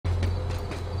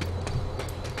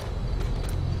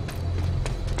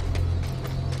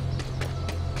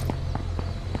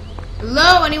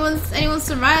Hello, anyone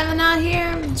surviving out here?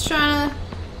 I'm just trying to,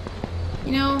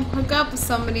 you know, hook up with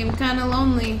somebody. I'm kind of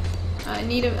lonely. I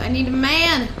need a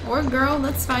man or a girl.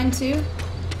 That's fine too.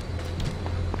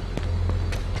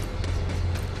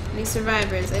 Any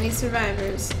survivors? Any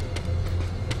survivors?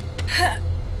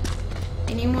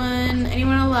 Anyone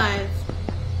alive?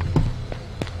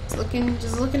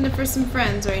 Just looking for some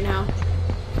friends right now.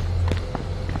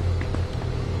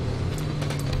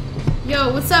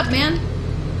 Yo, what's up, man?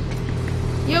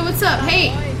 Yo, what's up? Hey,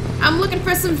 I'm looking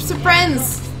for some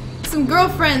friends, some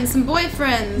girlfriends, some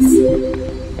boyfriends.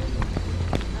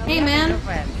 Hey, man.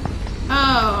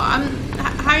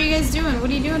 Oh, how are you guys doing? What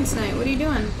are you doing tonight? What are you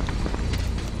doing?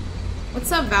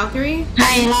 What's up, Valkyrie?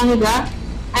 Hi, Lolita.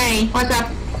 Hi, what's up?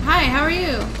 Hi, how are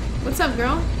you? What's up,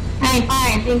 girl? Hi,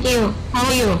 fine, thank you. How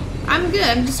are you? I'm good.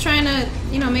 I'm just trying to,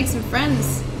 you know, make some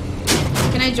friends.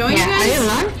 Can I join you guys? Are you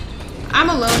alone? I'm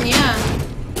alone, yeah.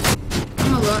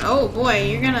 I'm alone. Oh boy,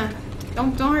 you're gonna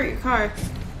don't hurt your car.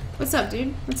 What's up,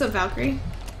 dude? What's up, Valkyrie?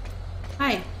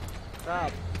 Hi. What's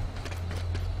up?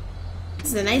 This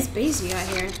is a nice base you got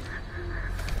here.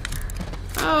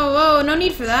 Oh, whoa, no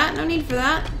need for that. No need for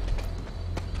that.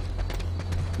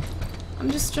 I'm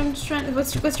just trying.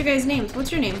 What's your guys' names?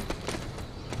 What's your name?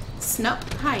 Snup.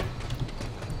 Hi.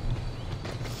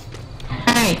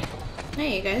 Hi.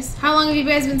 Hey, you guys. How long have you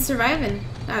guys been surviving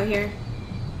out here?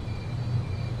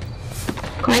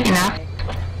 Quite enough.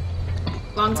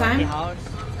 Long time?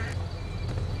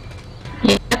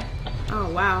 Yeah.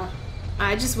 Oh, wow.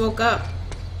 I just woke up.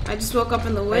 I just woke up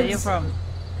in the woods. Where are you from?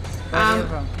 Where are you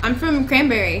from? I'm from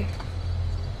Cranberry.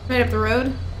 Right up the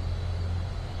road.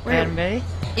 Where? Cranberry?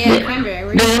 Yeah, Cranberry.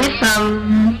 Where Do you you from? need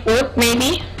some food,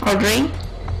 maybe? Or drink?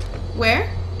 Where?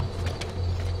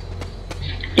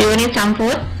 Do you need some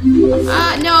food?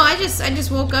 No, I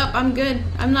just woke up. I'm good.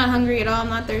 I'm not hungry at all. I'm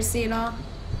not thirsty at all.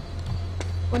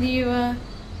 What do you,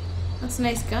 that's a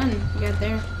nice gun you got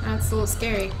there. That's a little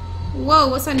scary. Whoa,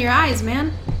 what's on your eyes,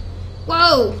 man?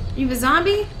 Whoa, you a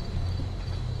zombie?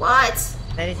 What?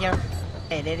 That is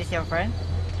your friend?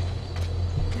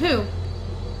 Who?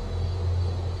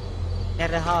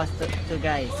 At the house, two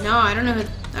guys. No, I don't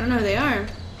know who they are.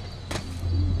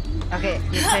 Okay,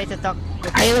 you try to talk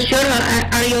with Are you sure?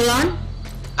 Are you alone?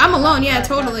 I'm alone, yeah,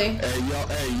 totally.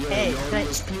 Hey, try.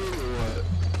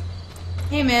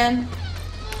 Hey, man.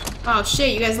 Oh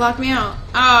shit, you guys locked me out.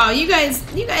 Oh, you guys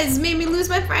made me lose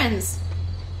my friends.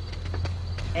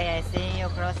 Hey, I see you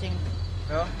crossing,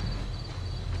 bro.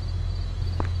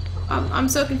 I'm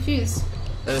so confused.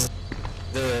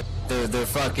 They're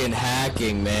fucking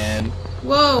hacking, man.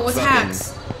 Whoa, what's Fucking-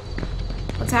 hacks?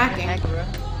 What's hacking? Heck, bro.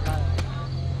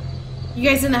 You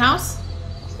guys in the house?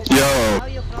 Yo, How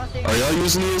you crossing? are y'all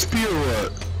using ESP or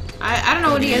what? I don't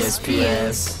know what ESP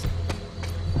is.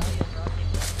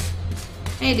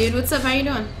 Hey dude, what's up? How you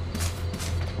doing?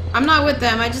 I'm not with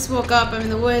them. I just woke up. I'm in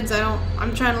the woods.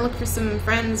 I'm trying to look for some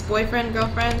friends, boyfriend,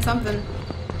 girlfriend, something.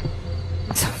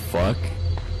 What the fuck?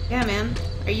 Yeah, man.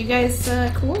 Are you guys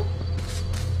cool?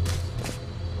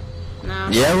 No.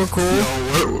 Yeah, we're cool.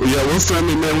 We're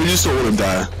friendly, man. We just don't want to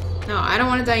die. No, I don't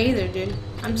want to die either, dude.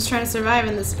 I'm just trying to survive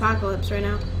in this apocalypse right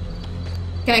now.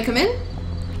 Can I come in?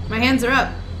 My hands are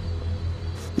up.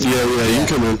 Yeah, you can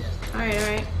come in. Alright,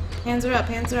 alright. Hands are up,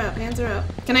 hands are up, hands are up.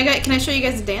 Can I show you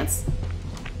guys a dance?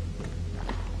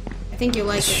 I think you'll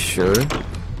like it. Sure.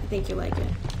 I think you'll like it.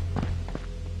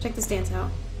 Check this dance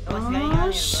out. What's going on Oh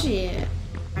here, shit.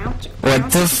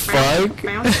 What the fuck?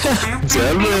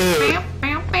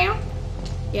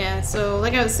 Yeah, so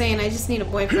like I was saying, I just need a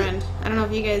boyfriend. I don't know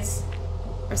if you guys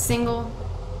are single.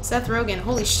 Seth Rogen.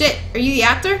 Holy shit. Are you the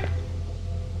actor?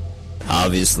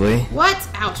 Obviously. What?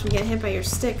 Ouch, I'm getting hit by your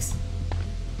sticks.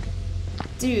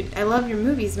 Dude, I love your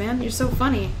movies, man. You're so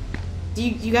funny.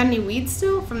 You got any weed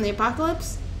still from the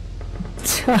apocalypse?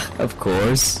 Of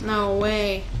course. No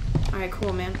way. Alright,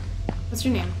 cool, man. What's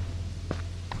your name?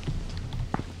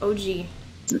 OG. Hey,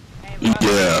 bro.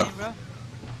 Yeah. Hey, bro.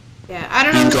 Yeah, I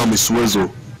don't You know. can call me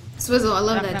Swizzle. Swizzle, I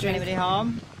love that Knock, drink. Anybody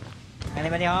home?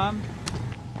 Anybody home?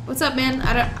 What's up, man?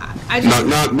 I Knock,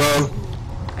 knock, bro.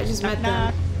 just met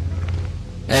Knock. them.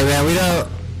 Hey man, we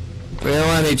don't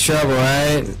want any trouble,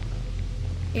 right?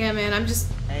 Yeah, man, I'm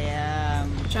just Hey,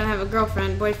 trying to have a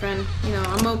girlfriend, boyfriend. You know,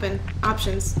 I'm open.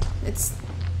 Options.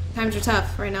 Times are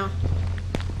tough right now.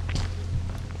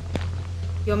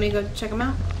 You want me to go check them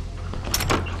out?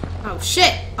 Oh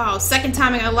shit! Oh, second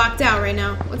time I got locked out right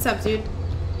now. What's up, dude?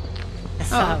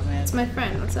 what's Oh, up, man? it's my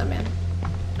friend. What's up, man?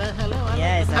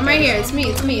 Yeah, I'm right here. It's me.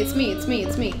 It's me. It's me. It's me.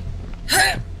 It's me.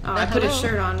 Oh, I put a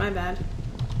shirt on. My bad.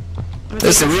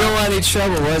 Listen, we don't want any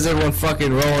trouble. Why is everyone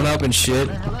fucking rolling up and shit?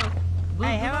 Hey,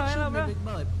 hello, bro.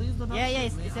 Yeah,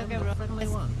 it's okay, bro.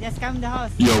 Just come in the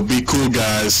house. Yo, be cool,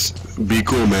 guys. Be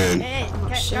cool, man. Hey,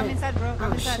 shit. come inside, bro.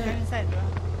 Come inside, shit. come inside, bro.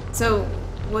 So,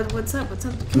 what's up? What's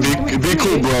up? Be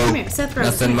cool, bro. Come here, Seth Rose.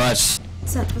 Nothing come here. much.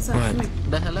 Seth, what's up? What? Come here.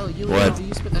 The hello, you What? do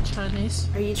you speak a Chinese?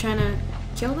 Are you trying to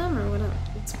kill them or what?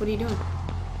 What are you doing?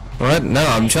 What? No,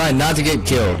 I'm trying not to get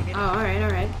killed. Oh, alright. I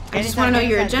Get just inside, want to know get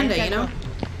your inside, agenda, get you know? inside,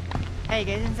 bro. Hey,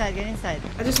 get inside, get inside.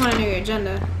 I just want to know your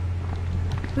agenda.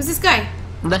 Who's this guy?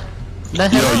 The Yo,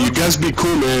 hello? you guys be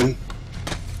cool, man.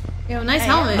 Yo, nice Hey,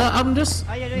 helmet. No, I'm just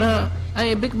How you doing, the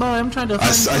hey big boy, I'm trying to I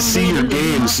find see your somebody to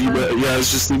games. do the You, yeah,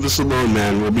 let's just leave us alone,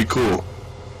 man. We'll be cool.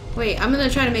 Wait, I'm gonna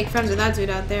try to make friends with that dude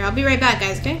out there. I'll be right back,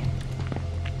 guys, okay?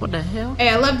 What the hell? Hey,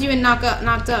 I loved you in Knocked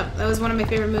Up. That was one of my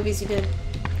favorite movies you did.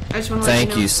 I just want to let Thank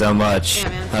you know. you so much. Yeah,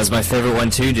 man. That was my favorite one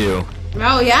to do.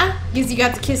 Oh, yeah? Because you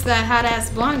got to kiss that hot-ass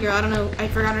blonde girl. I don't know. I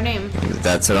forgot her name.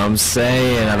 That's what I'm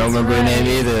saying. I don't That's remember her name right.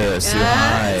 either. It's too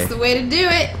That's the high. way to do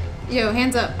it. Yo,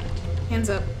 hands up. Hands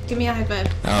up. Give me a high five.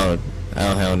 Oh,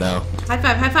 hell no. High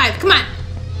five, high five. Come on.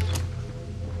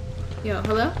 Yo,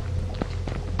 hello?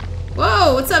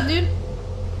 Whoa, what's up, dude?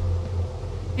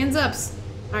 Hands ups.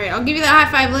 Alright, I'll give you that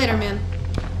high five later, man.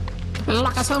 Like a Yo,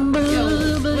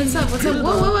 what's up? What's up?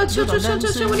 Whoa. Chill. What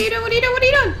are you doing? What are you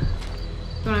doing?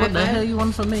 You want a What the high hell five? you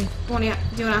want from me? Do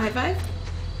you want a high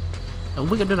five?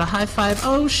 We can do the high five.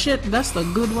 Oh shit, that's the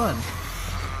good one.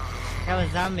 That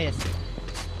was zombies.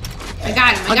 I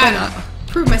got him.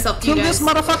 Prove myself to you Kill guys. this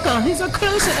motherfucker. He's a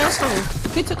crazy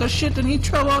asshole. He took a shit and he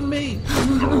threw on me.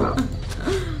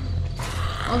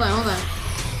 Hold on.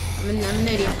 I'm an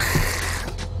idiot.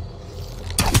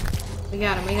 We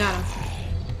got him.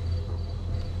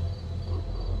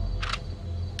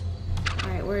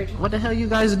 Alright, word. What the hell you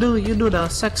guys do? You do the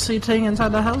sexy thing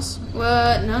inside the house?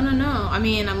 What? No. I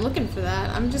mean, I'm looking for that.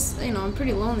 I'm just, I'm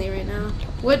pretty lonely right now.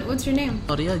 What's your name?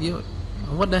 Oh yeah, you.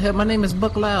 What the hell? My name is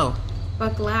BukLau.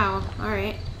 BukLau.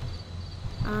 Alright.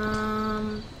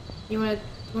 You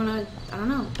wanna, I don't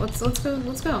know. Let's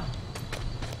go.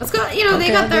 Let's go. They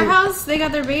Okay, got I'll their go. house, they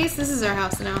got their base. This is our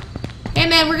house now. Hey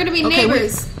man, we're gonna be Okay,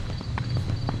 neighbors.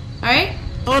 Alright?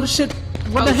 Oh shit!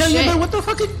 What the Oh, hell shit. you do? What the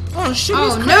fuck? Oh shit!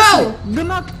 Oh, he's no! crazy. Do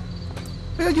not.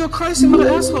 Hey, you're crazy mother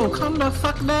asshole. Calm the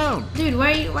fuck down. Dude,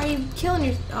 why are you killing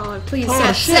your... Oh, please,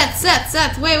 Oh,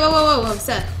 Seth. Wait, whoa,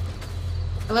 Seth.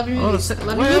 I love your Oh, movies. Seth- I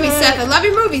love your wait, movies, wait, Seth. wait. I love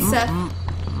your movies, Seth.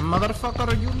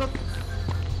 Motherfucker, you look.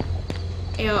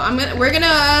 Yo, we're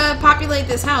gonna populate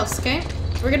this house, okay?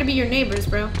 We're gonna be your neighbors,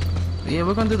 bro. Yeah,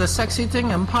 we're gonna do the sexy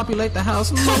thing and populate the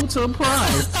house. Multiply.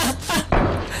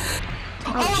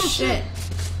 Oh, shit.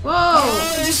 Whoa!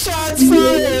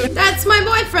 That's my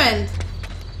boyfriend!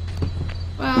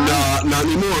 Well, Nah, not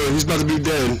anymore. He's about to be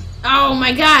dead. oh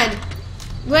my god.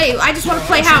 Wait, I just want to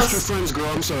play Trust your house. friends, girl.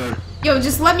 I'm sorry. Yo,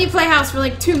 just let me play house for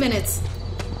like 2 minutes.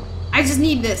 I just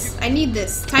need this. I need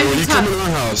this. Time Yo, to you come in tough.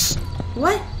 our house.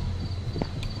 What?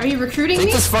 Are you recruiting Take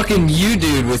me? this fucking you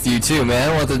dude with you too, man. I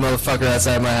don't want this motherfucker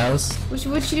outside my house. What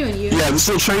you doing, you? Yeah, this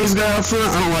little Chinese guy up front.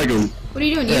 I don't like him. What are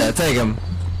you doing, you? Yeah, take him.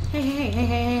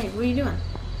 Hey, what are you doing?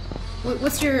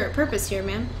 What's your purpose here,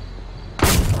 man?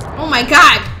 Oh my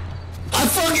god! I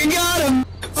fucking got him!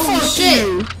 Holy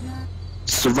shit!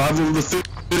 Survival of the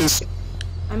fittest.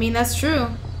 I mean, that's true.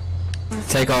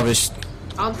 Take off his.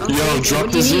 I'll take Yo, it. drop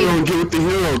What the do you zero need? and get with the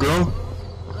hero, girl.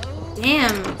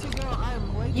 Damn.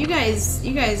 You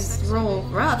guys roll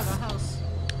rough.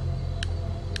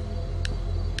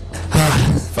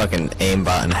 Fucking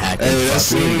aimbot and hacking. Hey, that's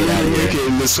the Fuck, we only need to get out way of to make here. it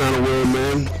in this kind of world,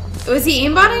 man. Was he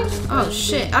aimbotting? Oh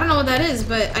shit. I don't know what that is,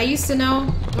 but I used to know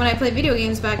when I played video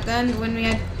games back then when we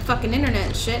had fucking internet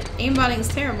and shit. Aimbotting is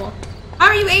terrible. How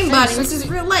are you aimbotting? This is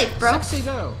real life, bro.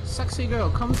 Sexy girl,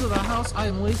 come to the house.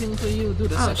 I'm waiting for you. Do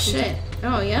the Oh sexy shit. thing.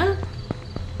 Oh yeah?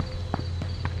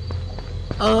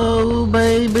 Oh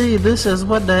baby, this is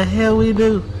what the hell we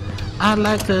do. I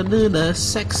like to do the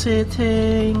sexy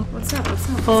thing What's up?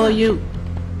 for you.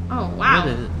 Oh What wow.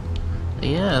 is it?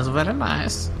 Yeah, it's very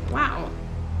nice. Wow.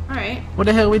 Alright. What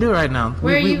the hell we do right now?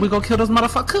 Where are you- We go kill those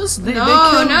motherfuckers? They No,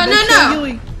 kill, no, they no, kill no.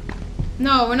 Yui.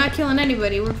 No, we're not killing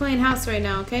anybody. We're playing house right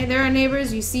now, okay? They're our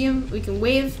neighbors. You see them. We can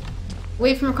wave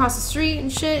from across the street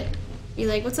and shit. Be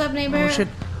like, "What's up, neighbor?" Oh shit.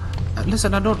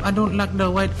 Listen, I don't like the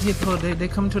white people. They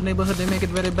come to a neighborhood, they make it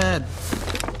very bad.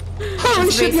 Holy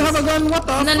That's shit, you have a racist. gun? What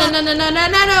the No, fuck?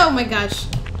 no, oh my gosh.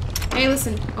 Hey,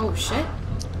 listen. Oh shit.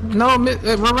 No,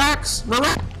 relax. No,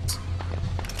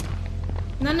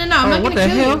 I'm Oh, not what gonna the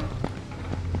kill hell? you.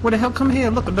 What the hell? Come here.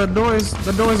 Look, the door is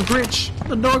glitch.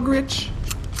 The door glitch.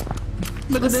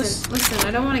 Look at this. Listen,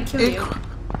 I don't want to kill It, you.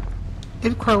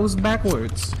 it crows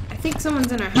backwards. I think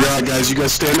someone's in our house. Yeah, guys, you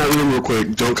guys stay in that room real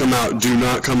quick. Don't come out. Do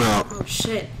not come out. Oh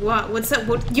shit. What's up?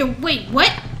 Wait,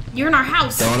 what? You're in our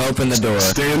house. Don't open the door.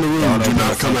 Stay in the room. Don't Do open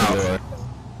not the come fucking out. door.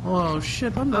 Oh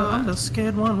shit, I'm the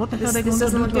scared one. What the hell they This gonna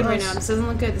doesn't do look to good right us? now. This doesn't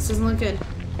look good. This doesn't look good.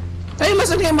 Hey,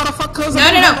 listen here, motherfuckers.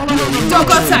 No. Don't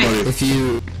go outside. If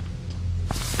you...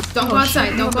 Don't go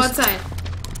outside. Don't go outside.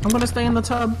 I'm gonna stay in the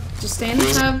tub. Just stay in the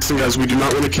tub. Listen, guys, we do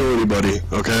not want to kill anybody,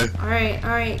 okay?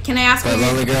 Alright. Can I ask But you?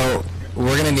 lonely girl,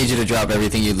 we're gonna need you to drop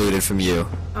everything you looted from you.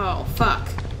 Oh, fuck.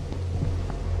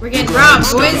 We're getting robbed,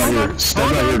 Step out boys. here.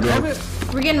 Step out here, girl.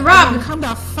 We're getting robbed. Calm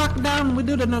the fuck down. We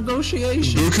do the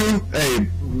negotiation. Buku, hey,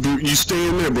 you stay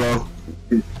in there, bro.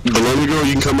 The lonely girl,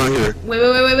 you can come out here.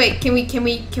 Wait. Can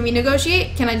we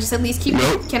negotiate? Can I just at least keep?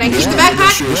 Nope. Can I keep There's the no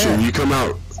backpack? negotiation. Yeah. You come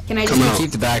out. Can I Come just? out.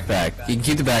 Keep the backpack. You can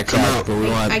keep the Come backpack, out. but we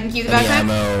want I can keep the any backpack?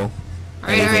 ammo.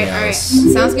 Alright. else.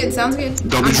 Sounds good. Don't be Okay.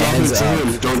 dropping it Hands to up.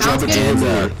 him. Don't drop Sounds it to good. him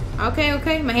Hands here.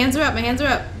 Okay. My hands are up.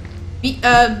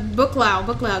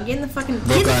 BukLau, get in the fucking.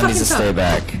 Get in the BukLau needs fucking to stay tub.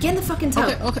 back. Get in the fucking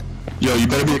tub. Okay. Yo, you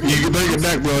better get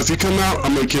back, bro. If you come out,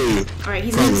 I'm gonna kill you. Alright,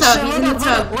 he's in the Promise. tub. He's in the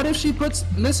tub. What if she puts?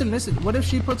 Listen. What if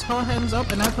she puts her hands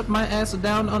up and I put my ass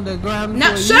down on the ground?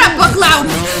 No, for shut you? up, BukLau.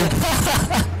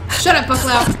 Shut up,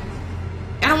 BukLau.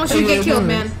 I don't want you to get killed,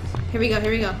 man. Here we go.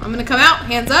 I'm gonna come out.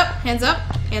 Hands up. Hands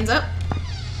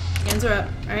are up.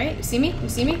 Alright, you see me?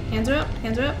 Hands are up.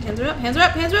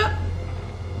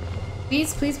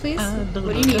 Please. What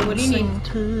do you need?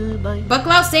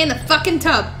 BukLau, stay in the fucking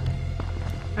tub.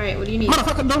 Alright, what do you need?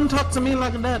 Motherfucker, don't talk to me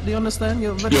like that. Do you understand?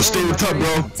 You're very Yo, stay in the old, tub, my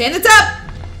friend. bro. Stay in the tub!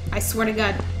 I swear to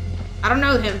God. I don't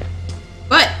know him.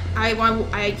 But, Alright,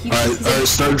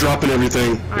 start dropping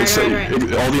everything. Alright.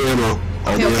 All the ammo.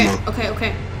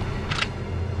 Okay.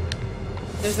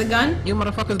 There's the gun. You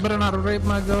motherfuckers better not rape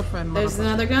my girlfriend. There's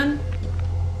another gun.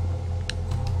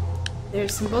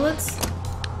 There's some bullets.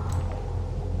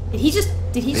 Did he just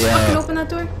fucking open that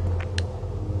door?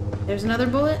 There's another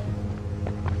bullet.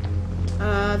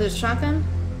 There's a shotgun.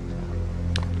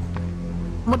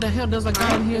 What the hell does a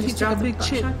guy in here? He Just took a drop the big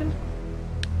chip. shotgun.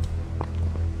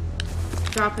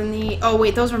 Dropping the. Oh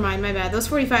wait, those were mine. My bad. Those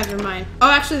 45s were mine. Oh,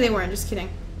 actually they weren't. Just kidding.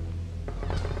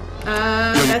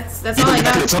 That's all I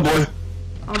Back in the got. tub, boy.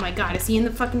 Oh my God, is he in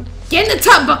the fucking? Get in the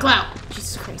tub, BukLau!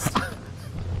 Jesus Christ.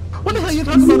 What the hell you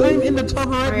talking about? I'm in the tub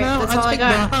right Alright, now. that's all I take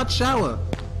got. the hot shower.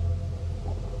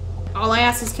 All I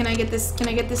ask is, can I get this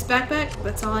backpack?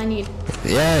 That's all I need.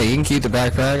 Yeah, you can keep the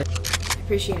backpack.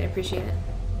 Appreciate it.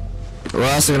 We're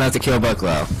also gonna have to kill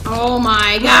BukLau. Oh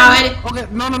my God. Okay,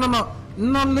 no.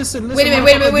 No, listen. Wait a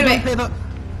minute. motherfucker, you don't pay the-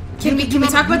 Can we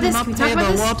talk about this? you Can we do not talk pay about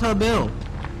the this? water bill.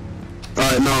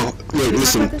 Alright, no. Wait, Can we talk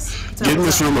listen. about this? Get in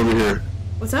this room over here.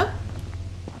 What's up?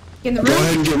 Get in the Go room?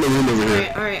 ahead and get in the room over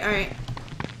here. Alright.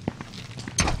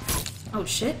 Oh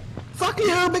shit. Fuck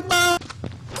you, big boy.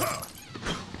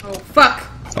 Oh fuck.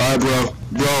 Alright, bro.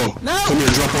 No. Come here,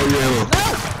 drop all your ammo.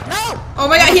 No. Oh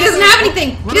my God, he doesn't have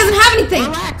anything. He doesn't have anything.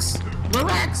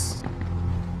 Relax.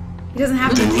 He doesn't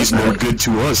have Then he's anything. no good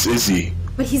to us, is he?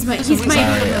 But he's my. Sorry,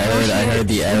 I heard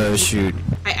the arrow shoot.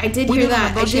 I did We hear didn't that. I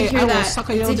did negotiate. hear I will that. suck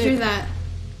I your did hear dick. that.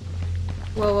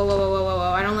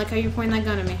 Whoa. I don't like how you're pointing that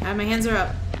gun at me. My hands are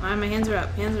up. My hands are up.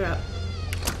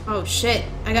 Oh shit.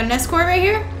 I got an escort right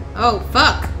here? Oh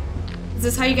fuck. Is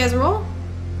this how you guys roll?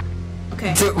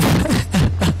 Okay.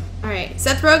 Alright.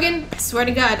 Seth Rogen, I swear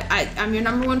to God, I'm your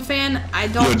 #1 fan. I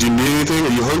Yo, don't do you need anything? Are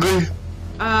you hungry?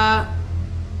 I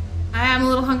am a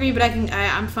little hungry, but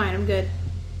I'm fine, I'm good.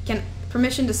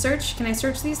 Permission to search? Can I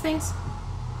search these things?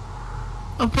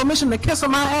 Permission to kiss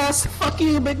on my ass. Fuck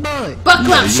you, big boy. BukLau,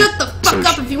 Yeah, you shut the fuck search.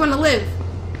 up if you want to live.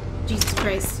 Jesus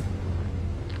Christ.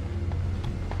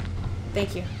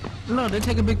 Thank you. No, they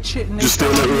take a big shit and they Just stay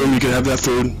in that room, you can have that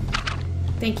food.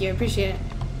 Thank you, I appreciate it.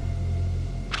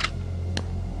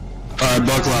 Alright,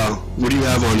 BukLau, what do you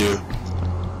have on you?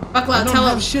 I BukLau, don't tell him.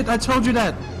 have shit. I told you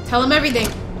that. Tell him everything.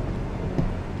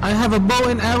 I have a bow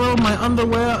and arrow, my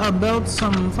underwear, a belt,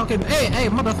 some fucking. Hey,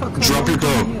 motherfucker. Drop your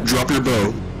bow. Drop your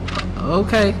bow.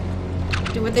 Okay.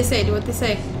 Do what they say, do what they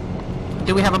say.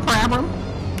 Do we have a problem?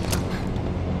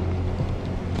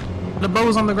 The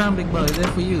bow's on the ground, big boy. They're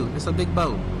for you. It's a big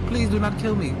bow. Please do not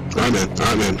kill me.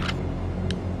 Alright, man.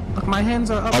 Look, my hands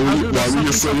are up. Why I'll were do your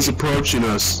something. friends approaching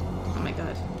us? Oh my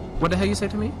God. What the hell you say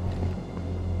to me?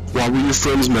 Why were your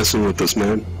friends messing with us,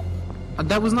 man?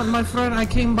 That was not my friend. I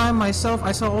came by myself.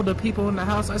 I saw all the people in the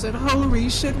house. I said, holy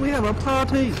shit, we have a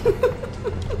party.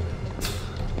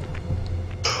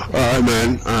 Alright,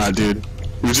 man. Alright, dude.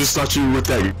 We just thought you were with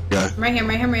that guy. Right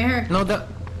here.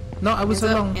 No, I was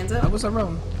Hands up, alone. hands up. I was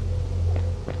alone.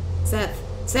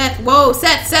 Seth. Whoa,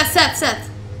 Seth.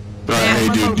 Alright, hey,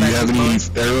 dude, do you have any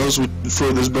arrows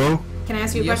for this bow? Can I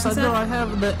ask you a Yes, I question, do. I Seth?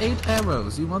 have the 8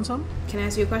 arrows. You want some? Can I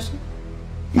ask you a question?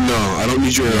 No, I don't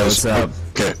need your arrows. what's up?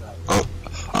 Okay.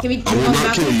 Can we I will go on the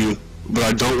not kill balcony? you, but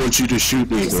I don't want you to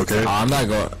shoot me, okay? I'm not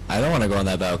going. I don't want to go on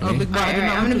that Oh, balcony. big boy, I did Alright,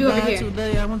 not I'm want gonna to be over die here.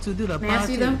 today. I want to do the Can I ask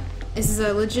you party. though? This is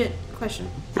a legit question.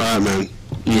 Alright, man. You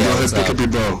Yeah, go ahead, what's pick up? up your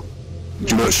bow.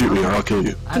 Do not shoot me or I'll kill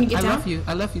you. Can you get I down? love you.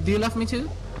 I love you. Do you love me too?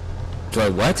 Do I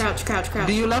what? Crouch, crouch, crouch.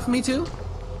 Do you love me too?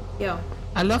 Yo.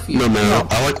 I love you. No, man,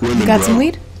 I like women, You got bro. some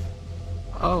weed?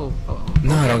 Oh.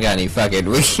 No, I don't got any fucking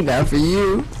weed. Not for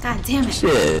you. God damn it.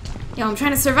 Shit. Yo, I'm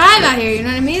trying to survive out here, you know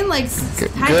what I mean? Like,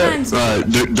 high good. times.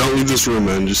 Don't leave this room,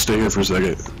 man. Just stay here for a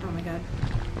second. Oh my god.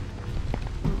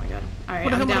 Oh my god. Alright, What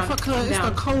the I'm hell, down. motherfucker? I'm It's the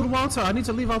down. cold water. I need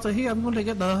to leave out of here. I'm going to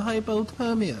get the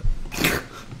hypothermia.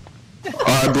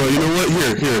 Alright, bro, you know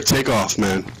what? Here, take off,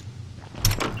 man.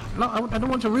 No, I don't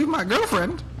want to leave my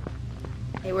girlfriend.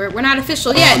 Hey, we're not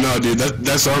official yet. Oh, no, dude,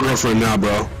 that's our girlfriend now,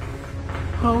 bro.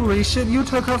 Holy shit, you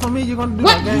took her from me. You gonna do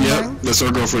What? that gang Yep, gang? that's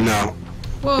our girlfriend now.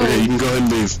 Whoa. Okay, you can go ahead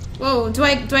and leave. Whoa, do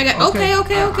I get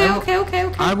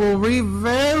okay. I will read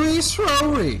very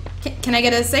slowly. Can I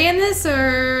get a say in this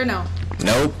or no?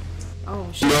 Nope. Oh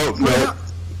shit. No.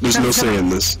 There's no say in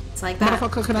this. It's like that.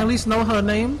 Motherfucker, can I at least know her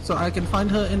name so I can find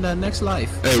her in the next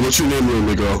life? Hey, what's your name,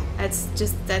 lonely girl? That's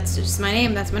just my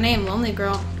name. That's my name, Lonely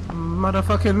Girl.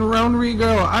 Motherfucking Roundry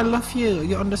girl, I love you.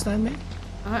 You understand me?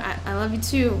 I love you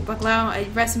too,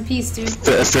 BukLau. Rest in peace, dude.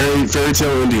 Fairy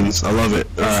tale endings. I love it.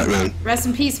 Alright, man. Rest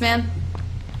in peace, man.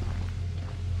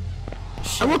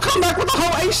 I will come back with the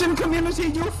whole Asian community.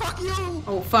 You fuck you.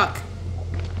 Oh fuck.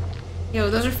 Yo,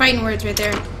 those are fighting words right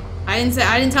there. I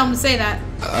didn't tell him to say that.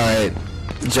 Alright.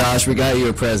 Josh, we got you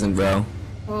a present, bro.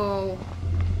 Whoa.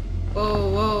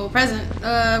 Whoa. Present.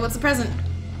 What's the present?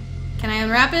 Can I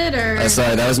unwrap it or?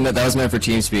 Sorry, that was meant for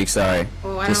TeamSpeak. Sorry.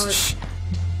 Oh, I know. Just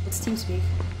What's TeamSpeak?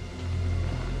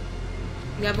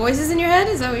 You got voices in your head?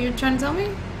 Is that what you're trying to tell me?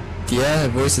 yeah,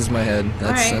 voice is in my head.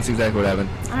 Alright. That's exactly what happened.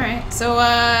 All right. So,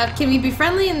 can we be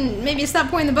friendly and maybe stop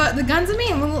pointing the guns at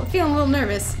me? I'm feeling a little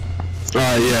nervous.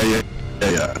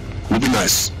 Yeah. We'll be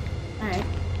nice. All right.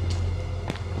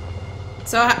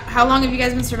 So, how long have you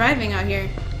guys been surviving out here?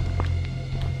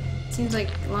 Seems like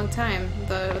a long time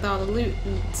with all the loot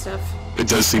and stuff. It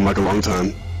does seem like a long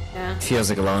time. Yeah. Feels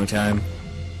like a long time.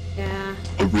 Yeah.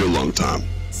 A real long time.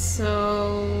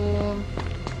 So,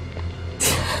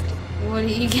 what do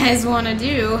you guys want to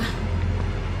do?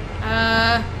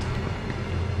 All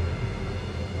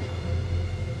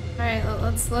right,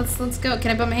 let's go.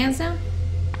 Can I put my hands down?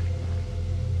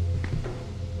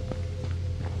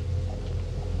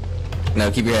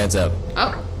 No, keep your hands up.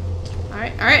 Oh. All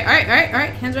right.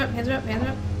 Hands are up.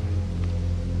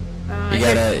 You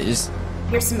gotta just.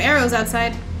 Here's some arrows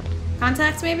outside.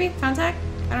 Contacts, maybe? Contact?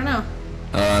 I don't know.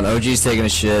 OG's taking a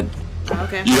shit. Oh,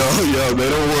 okay. Yo, they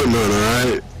don't want none,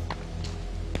 alright?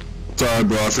 Sorry,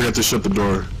 bro, I forgot to shut the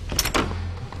door.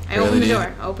 I opened the Really,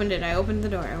 door. I opened the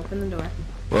door.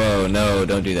 Whoa, no,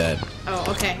 don't do that. Oh,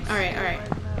 okay. All right.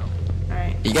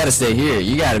 You gotta stay here.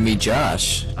 You gotta meet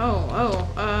Josh.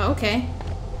 Okay.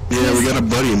 Yeah, we got a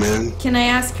buddy, man. Can I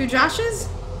ask who Josh is?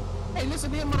 Hey,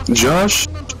 listen here, motherfucker. Josh,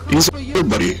 he's a good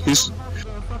buddy. He's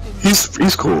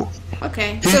cool.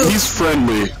 Okay. So, He's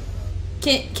friendly.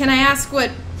 can I ask what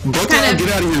BukLau, kind of get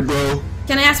out of here, bro.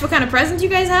 Can I ask what kind of present you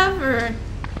guys have, or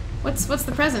what's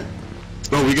the present?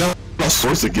 Oh, we got all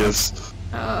sorts of gifts.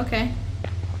 Oh, okay.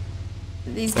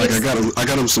 These Like, gifts. I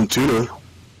got him some tuna.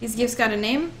 These gifts got a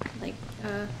name? Like,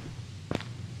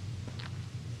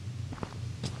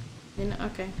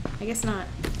 okay. I guess not.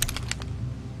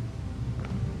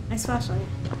 Nice flashlight.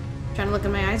 Trying to look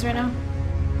in my eyes right now?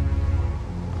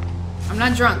 I'm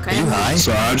not drunk. Are you high?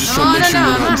 So I just No, trying to make no, sure no,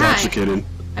 you're I'm not not high. intoxicated.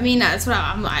 I mean, that's what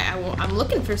I'm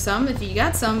looking for some, if you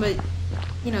got some, but,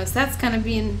 you know, that's kind of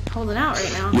being holding out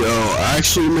right now. Yo,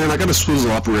 actually, man, I got a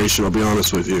swizzle operation, I'll be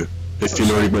honest with you. If you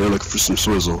know anybody looking for some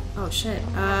swizzle. Oh, shit.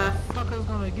 Motherfucker's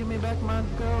gonna give me back my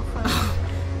girlfriend.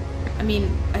 I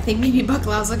mean, I think maybe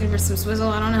BukLau's looking for some swizzle,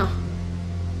 I don't know.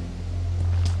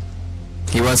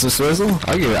 He wants some swizzle?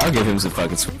 I'll give him some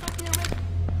fucking swizzle.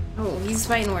 Oh, he's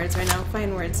fighting words right now,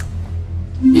 fighting words.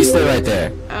 You stay right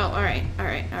there. Oh, alright.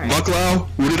 BukLau,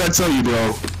 what did I tell you,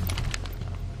 bro?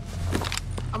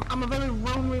 I'm a very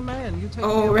lonely man. You take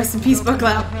Oh, me away rest in from peace, girlfriend.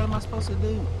 BukLau. What the hell am I supposed to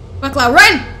do? BukLau,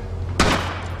 run!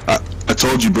 I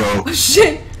told you, bro. Oh,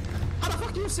 shit! How the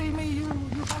fuck you see me, you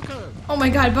fucker? Oh my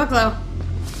god, BukLau.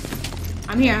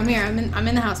 I'm here. I'm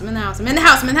in the house.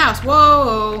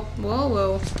 Whoa.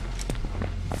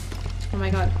 Oh my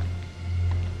god.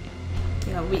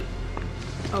 Yeah,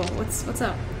 oh, what's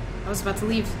up? I was about to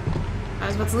leave.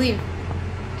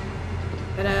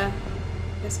 But,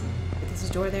 guess there's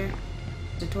a door there.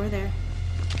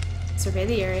 Survey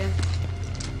the area.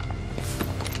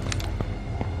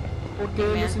 Okay,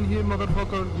 man. listen here,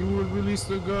 motherfucker. You will release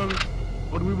the girl,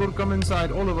 or we will come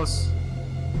inside, all of us.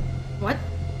 What?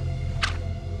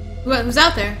 Who's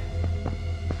out there?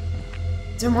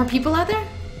 Is there more people out there?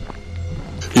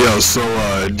 Yo, so,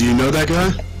 do you know that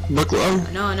guy?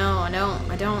 BukLau? No, I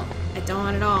don't at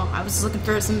all. I was looking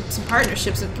for some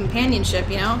partnerships and companionship,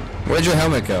 you know? Where'd your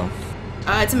helmet go?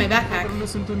 It's in my backpack.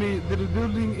 Listen to me. The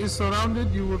building is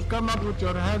surrounded. You will come out with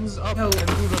your hands up Oh. and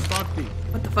do the party.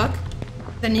 What the fuck?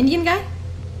 An Indian guy?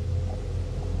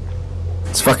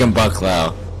 It's fucking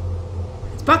BukLau.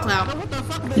 It's BukLau. What the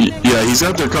fuck? Yeah, he's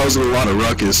out there causing a lot of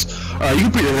ruckus. Alright, you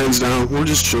can put your hands down. We're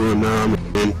just chilling now.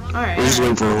 Alright, We're just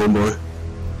waiting for a homeboy.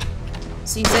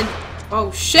 So you said,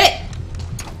 oh shit!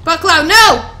 BukLau,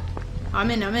 no! I'm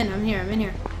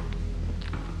here.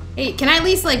 Hey, can I at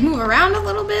least like move around a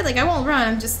little bit? Like I won't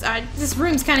run. This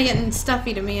room's kind of getting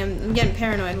stuffy to me. I'm getting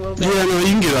paranoid a little bit. Yeah, no, you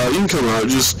can get out. You can come out.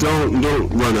 Just don't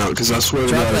run out, because I swear to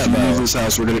Drop God, if that you bow. leave this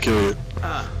house, we're gonna kill you.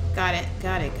 Got it.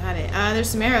 There's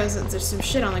some arrows. There's some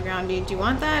shit on the ground. Do you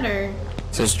want that or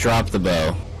Just drop the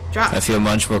bow. drop? I feel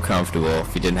much more comfortable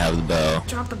if you didn't have the bow.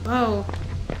 Drop the bow.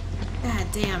 God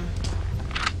damn.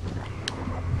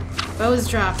 Bow's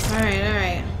dropped.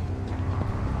 Alright.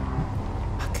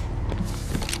 Fuck.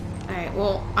 Alright,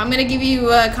 well, I'm gonna give you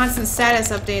constant status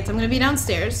updates. I'm gonna be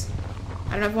downstairs.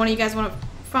 I don't know if one of you guys want to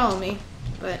follow me,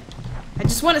 but I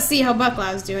just want to see how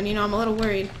BukLau's doing. You know, I'm a little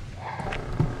worried.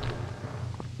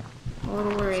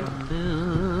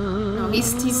 No, he's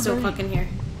still fucking here.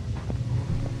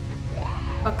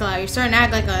 BukLau, you're starting to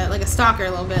act like a stalker a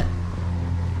little bit.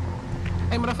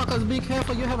 Hey, motherfuckers, be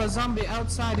careful. You have a zombie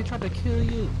outside. He tried to kill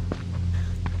you.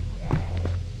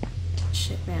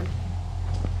 Shit, man.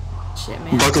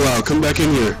 BukLau, come back in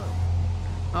here.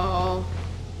 Oh.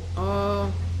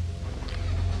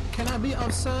 Can I be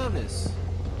of service?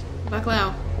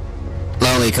 BukLau.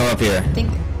 Lonely, come up here.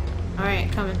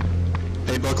 Alright, coming.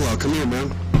 Hey, BukLau, come here, man.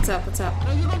 What's up?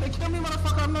 No, you're gonna kill me,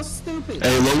 motherfucker. I'm not stupid.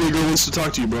 Hey, Lonely Girl wants to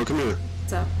talk to you, bro. Come here.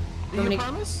 What's up? Do you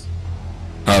promise?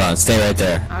 Hold on, stay right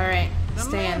there. Alright, No,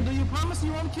 staying. do you promise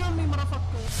you won't kill me, motherfucker?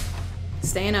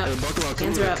 Staying up. Hey, BukLau, come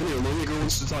Hands here. are up. Come here. Lonely Girl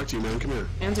wants to talk to you, man. Come here.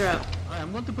 Hands are up. Alright,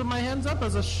 I'm going to put my hands up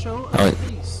as a show Oh, of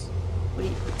peace. What do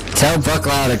you... Tell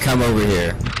BukLau to come over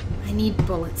here. I need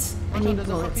bullets. I need There's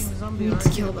a bullets. fucking I zombie need right to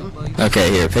here, kill them. big boy.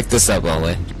 Okay, here, pick this up,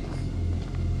 Lonely.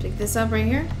 Pick this up right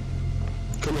here.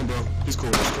 Come on, bro. He's cool.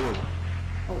 Just come on.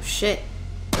 Oh shit.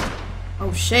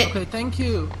 Oh shit. Okay, thank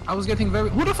you. I was getting very...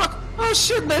 Who the fuck? Oh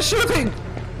shit, they're shooting!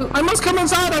 Who? I must come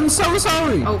inside, I'm so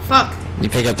sorry! Oh fuck. You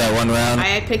pick up that one round?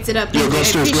 I picked it up. Yo, Thank go you. I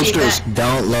upstairs, go appreciate upstairs. that.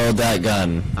 Don't load that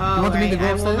gun. Oh, You want me to right. go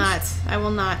I will not. upstairs? I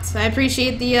will not. I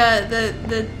appreciate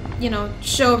the you know,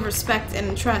 show of respect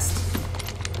and trust.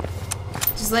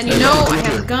 Just letting you Hey, know come I up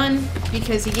have here. a gun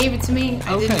because he gave it to me.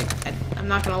 Okay. I'm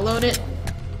not gonna load it.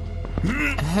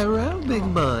 Hello, big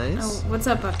boys. Oh, what's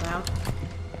up, BukLau?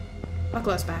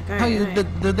 BukLau's back. How Alright, you,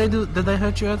 alright. did they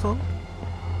hurt you at all?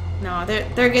 No,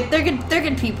 they're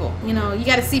good people. You know, you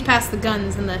gotta see past the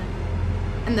guns and the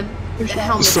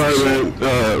helmets. Sorry, and shit.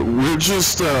 man. We're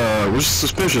just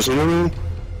suspicious. You know what I mean?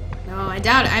 No, I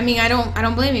doubt it. I mean, I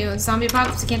don't blame you. It's zombie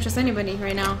apocalypse. You can't trust anybody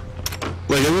right now.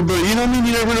 Like everybody, you know what I mean?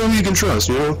 You never know who you can trust.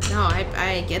 You know? No,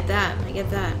 I get that. I get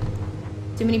that.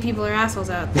 Too many people are assholes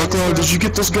out there. in this BukLau, world. did you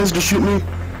get those guys to shoot me?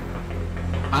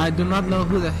 I do not know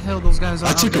who the hell those guys are.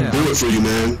 I took out a there. bullet for you,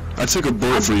 man. I took a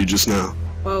bullet for you just now.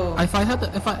 Whoa.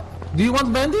 Do you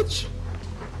want bandage?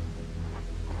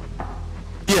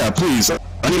 Yeah, please.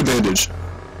 I need a bandage.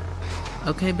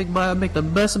 Okay, big boy, I'll make the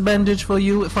best bandage for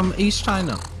you from East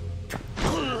China.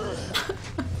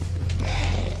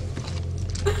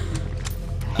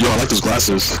 Yo, I like those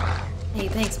glasses. Hey,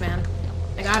 thanks, man.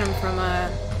 I got him from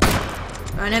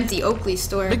an empty Oakley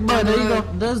store. Big boy, down the there you go.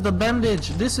 road. There's the bandage.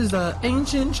 This is the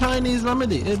ancient Chinese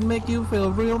remedy. It make you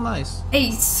feel real nice.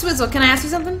 Hey, Swizzle, can I ask you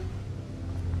something?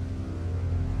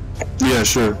 Yeah,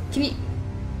 sure. Can you...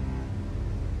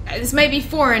 This might be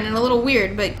foreign and a little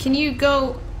weird, but can you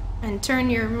go and turn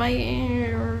your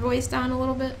voice down a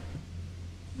little bit?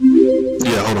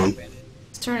 Yeah, hold on.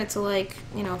 Just turn it to like,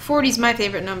 40's my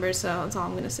favorite number, so that's all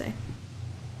I'm gonna say.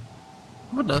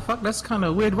 What the fuck? That's kind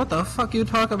of weird. What the fuck you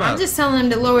talk about? I'm just telling him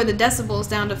to lower the decibels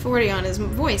down to 40 on his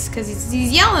voice, because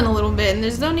he's yelling a little bit, and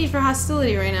there's no need for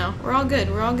hostility right now. We're all good.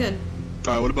 We're all good.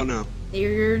 Alright, what about now?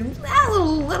 You're a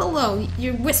little low.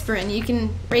 You're whispering. You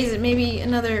can raise it maybe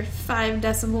another 5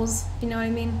 decibels, if you know what I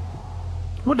mean.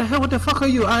 What the hell? What the fuck are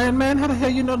you, Iron Man? How the hell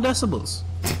you know decibels?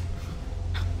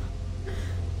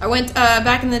 I went,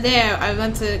 back in the day, I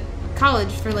went to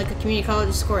college for like a community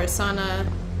college course on,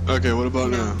 Okay, what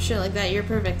about now? shit like that. You're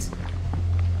perfect.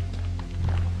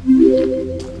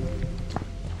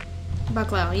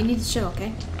 BukLau, you need to chill,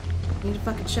 okay? You need to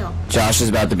fucking chill. Josh is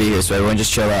about to be here, so everyone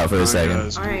just chill out for a second.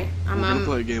 Guys, Alright, we're gonna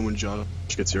play a game when Josh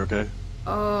gets here, okay?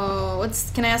 Oh,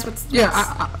 can I ask what's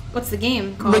the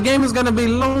game called? The game is gonna be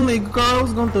Lonely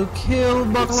Girls Going to Kill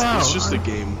BukLau. It's just a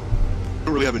game. I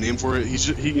don't really have a name for it. He's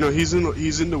just,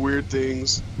 he's into weird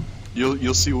things.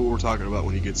 You'll see what we're talking about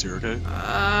when he gets here, okay?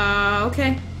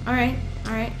 Okay. Alright.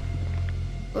 Alright.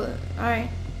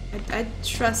 I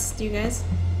trust you guys.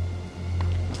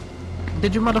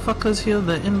 Did you motherfuckers hear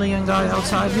the Indian guy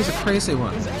outside? He's a crazy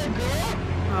one.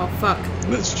 Oh, fuck.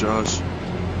 That's Josh.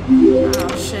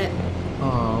 Oh, shit.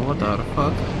 Oh, what the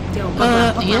fuck? Yo,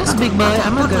 BukLau, Yes, big boy,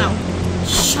 I'm a BukLau. go.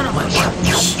 Shut up.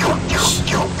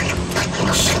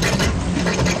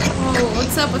 Oh,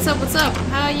 what's up?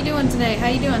 How you doing today? How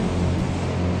you doing?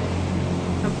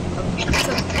 What's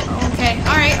up? Okay.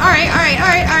 Alright.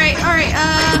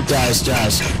 Josh,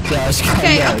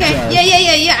 Okay. calm down,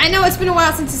 Yeah. I know it's been a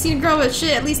while since I've seen a girl, but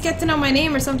shit, at least get to know my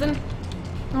name or something.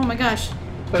 Oh my gosh.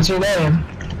 What's your name?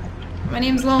 My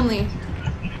name's Lonely.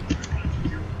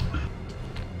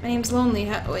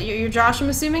 You're Josh, I'm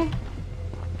assuming?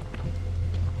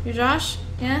 You're Josh?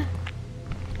 Yeah?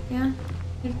 You're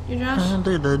Josh? I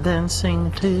do the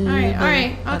dancing too.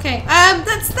 Alright, okay.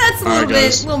 That's a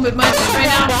little bit much right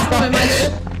now. A little bit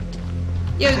much.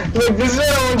 Yo. Look, this is what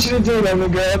I want you to do,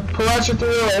 Lemon Girl. Pull out your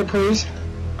 308, please.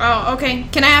 Oh, okay.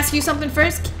 Can I ask you something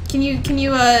first? Can you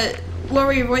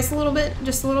lower your voice a little bit?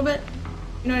 Just a little bit?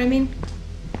 You know what I mean?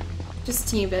 Just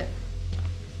a teeny bit.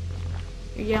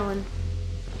 You're yelling.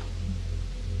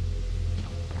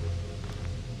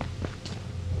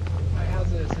 Alright,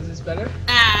 how's this? Is this better?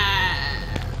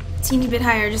 Teeny bit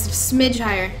higher, just a smidge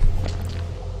higher.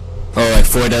 Oh, like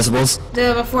 4 decibels?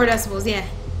 About 4 decibels, yeah.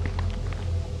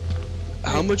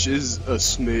 How much is a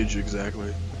smidge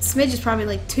exactly? Smidge is probably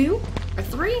like 2 or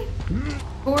 3.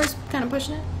 4's kind of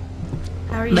pushing it.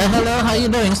 How are you? Hello, how you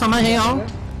doing? Somebody here?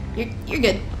 You're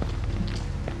good.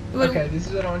 Okay, this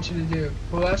is what I want you to do.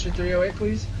 Pull out your 308,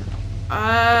 please.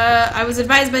 I was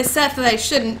advised by Seth that I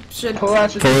should. Pull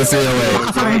out your Pull the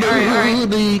 308.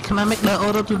 308. Can I make the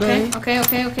order today? Okay.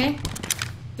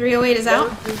 308 is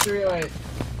out. 308.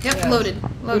 Yep, Yes.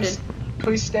 loaded.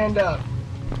 Please stand up.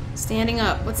 Standing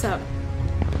up. What's up?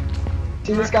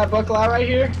 See this guy BukLau right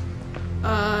here?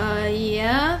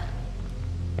 Yeah.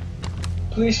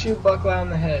 Please shoot BukLau in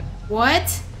the head.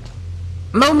 What?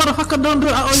 No, motherfucker, don't do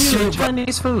it. I owe you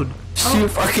Chinese food.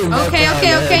 Shoot fucking BukLau Okay.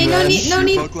 in the No head, need. Shoot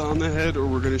BukLau on the head, or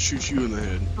we're gonna shoot you in the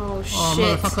head. Oh Oh,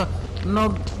 shit. motherfucker.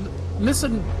 No,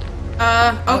 listen.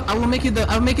 Oh. I will make you the.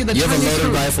 I'll make you the You have a Chinese loaded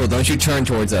food. rifle, don't you turn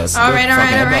towards us. All right.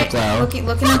 BukLau. Looking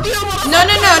up. No,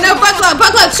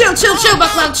 BukLau, chill,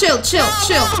 BukLau, chill.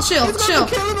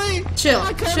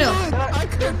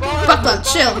 BukLau,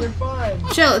 chill. You're fine.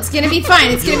 Chill, it's gonna be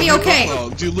fine, it's gonna be okay.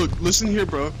 BukLau, dude, look, listen here,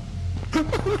 bro.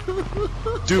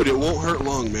 Dude, it won't hurt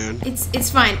long, man. It's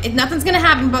fine. Nothing's gonna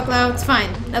happen, BukLau, it's fine.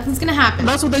 Nothing's gonna happen.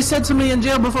 That's what they said to me in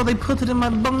jail before they put it in my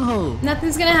bunghole.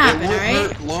 Nothing's gonna It happen, won't alright?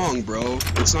 hurt long, bro.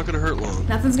 It's not gonna hurt long.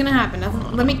 Nothing's gonna happen.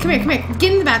 Come here.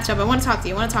 Get in the bathtub. I wanna talk to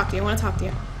you. Okay.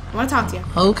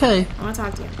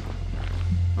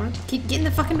 Get in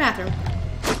the fucking bathroom.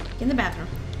 Get in the bathroom.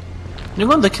 You're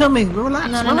going to kill me.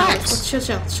 Relax. No. Relax. Chill.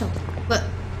 Look.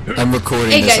 I'm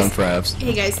recording Hey, this guys. on Fraps.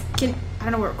 Hey guys, I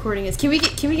don't know what recording is. Can we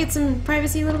get some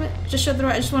privacy a little bit? Just shut the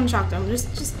door. I just want to talk to him.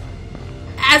 Just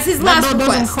as his last The door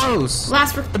request. doesn't close.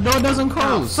 The The door doesn't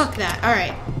close. Oh, fuck that. All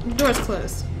right, the door's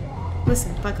closed.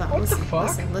 Listen, BukLau. What the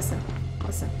fuck? Listen.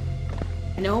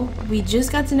 I know we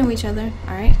just got to know each other.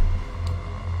 All right,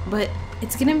 but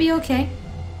it's gonna be okay.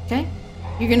 Okay,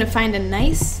 you're gonna find a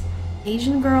nice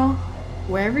Asian girl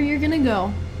wherever you're gonna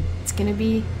go. It's gonna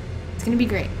be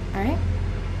great. All right.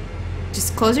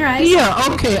 Just close your eyes. Yeah,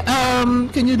 okay.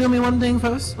 Can you do me one thing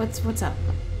first? What's up?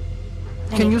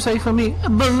 Can you say for me a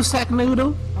boo sack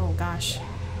noodle? Oh gosh.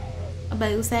 A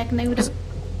bow sack noodle.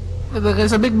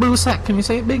 There's a big boo sack. Can you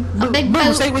say it? Big boo. big Boo.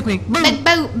 boo. Say it with me. Boo. Big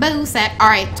bow sack.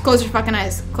 Alright, close your fucking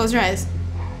eyes. Close your eyes.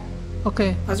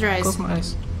 Okay. Close your eyes. Close my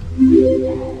eyes.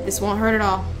 This won't hurt at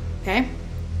all. Okay?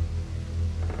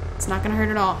 It's not gonna hurt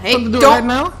at all. Hey, Want to do it don't right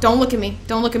now? Don't look at me.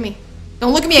 Don't look at me.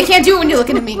 Don't look at me. I can't do it when you're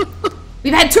looking at me.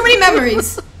 We've had too many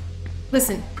memories.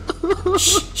 Listen.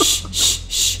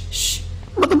 Shh.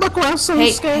 But the BukLau's so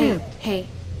scared. Hey.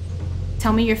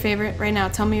 Tell me your favorite right now.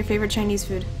 Tell me your favorite Chinese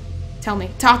food. Tell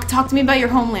me. Talk to me about your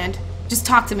homeland. Just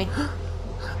talk to me.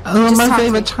 Just My talk to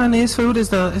favorite me. Chinese food is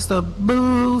the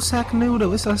boo sack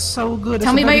noodle. It's so good.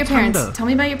 Tell It's me about very your parents. tender. Tell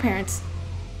me about your parents.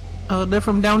 They're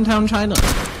from downtown China.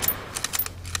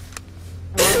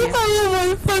 Oh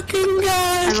my fucking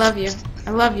god!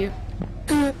 I love you.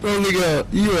 Lonely girl,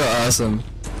 you are awesome.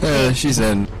 She's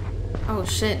in. Oh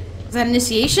shit. Was that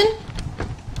initiation?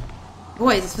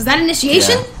 Boys, was that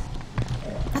initiation?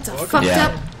 Yeah. That's a fucked Yeah.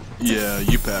 up. Yeah,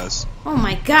 you pass. Oh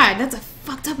my god, that's a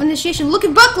fucked up initiation. Look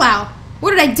at BukLau.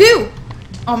 What did I do?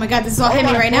 Oh my god, this is all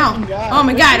hitting me right now. Oh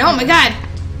my god, oh my god.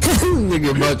 Look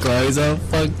at BukLau, he's all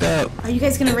fucked up. Are you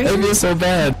guys gonna rape That him? was so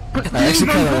bad. I actually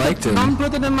kind of liked him. Don't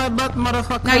put it in my butt,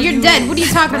 motherfucker. No, you're dead. What are you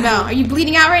talking about? Are you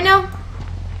bleeding out right now?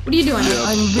 What are you doing?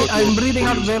 I'm breathing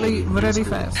out very, very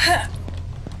fast.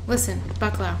 Listen,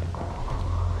 BukLau.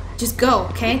 Just go,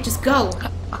 okay? Just go.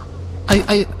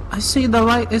 I see the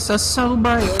light is so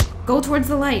bright. Go towards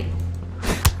the light.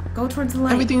 Go towards the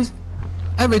light.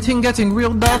 Everything getting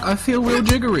real dark. I feel real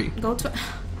jiggery. Go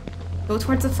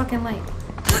towards the fucking light.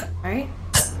 Alright?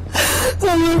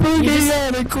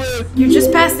 You're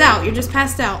just passed out. You're just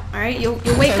passed out. Alright? You'll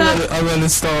wake up. I'm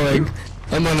uninstalling.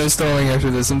 I'm uninstalling after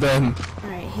this. I'm done.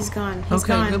 Alright, he's gone. He's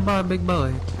Okay, gone. goodbye, big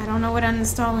boy. I don't know what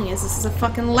uninstalling is. This is a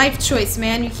fucking life choice,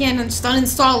 man. You can't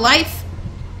uninstall life.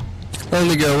 Let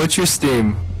me go. What's your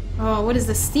Steam? Oh, what is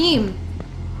the Steam?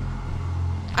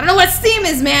 I don't know what Steam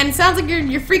is, man. It sounds like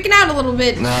you're freaking out a little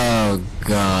bit. Oh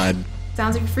God.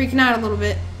 Sounds like you're freaking out a little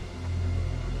bit.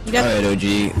 You got Alright,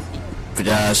 OG.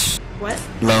 Josh. what?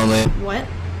 Lonely. What?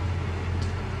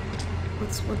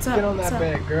 What's up? Get on What's that up?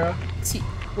 bed, girl.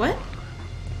 What?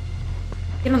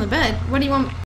 Get on the bed? What do you want?